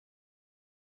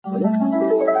I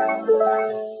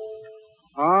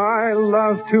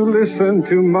love to listen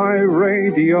to my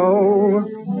radio.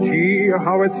 Gee,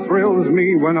 how it thrills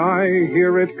me when I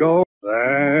hear it go.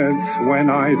 That's when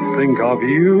I think of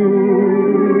you.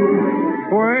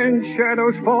 When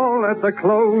shadows fall at the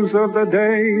close of the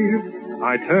day,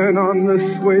 I turn on the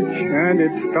switch and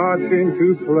it starts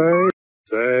into play.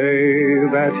 Say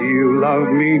that you love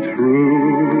me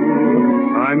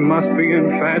true. I must be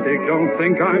emphatic, don't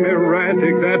think I'm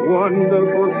erratic. That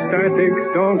wonderful static,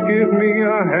 don't give me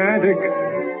a headache.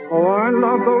 Oh, I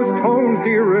love those tones,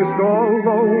 dearest,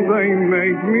 although they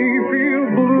make me feel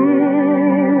blue.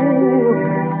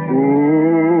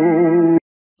 Ooh,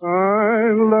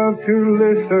 I love to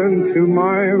listen to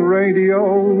my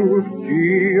radio.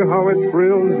 Gee, how it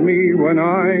thrills me when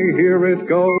I hear it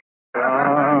go.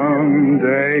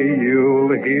 Someday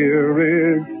you'll hear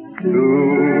it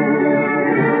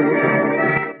too.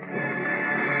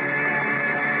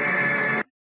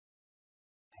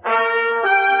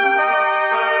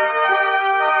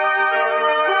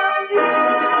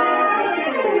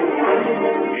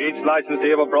 Each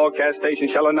licensee of a broadcast station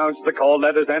shall announce the call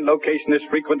letters and location as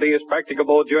frequently as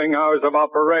practicable during hours of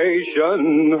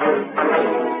operation.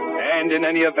 And in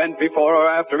any event before or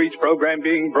after each program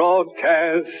being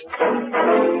broadcast.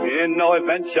 In no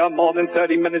event shall more than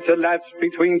 30 minutes elapse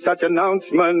between such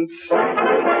announcements.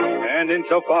 And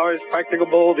insofar as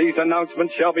practicable, these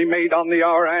announcements shall be made on the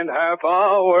hour and half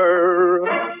hour.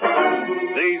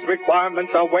 These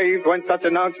requirements are waived when such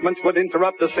announcements would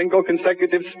interrupt a single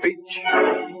consecutive speech,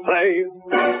 play,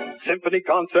 symphony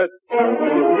concert,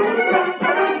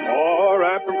 or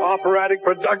operatic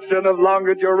production of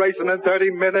longer duration than 30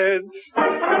 minutes.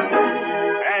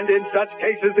 And in such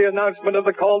cases, the announcement of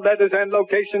the call letters and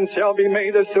locations shall be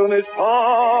made as soon as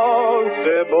possible.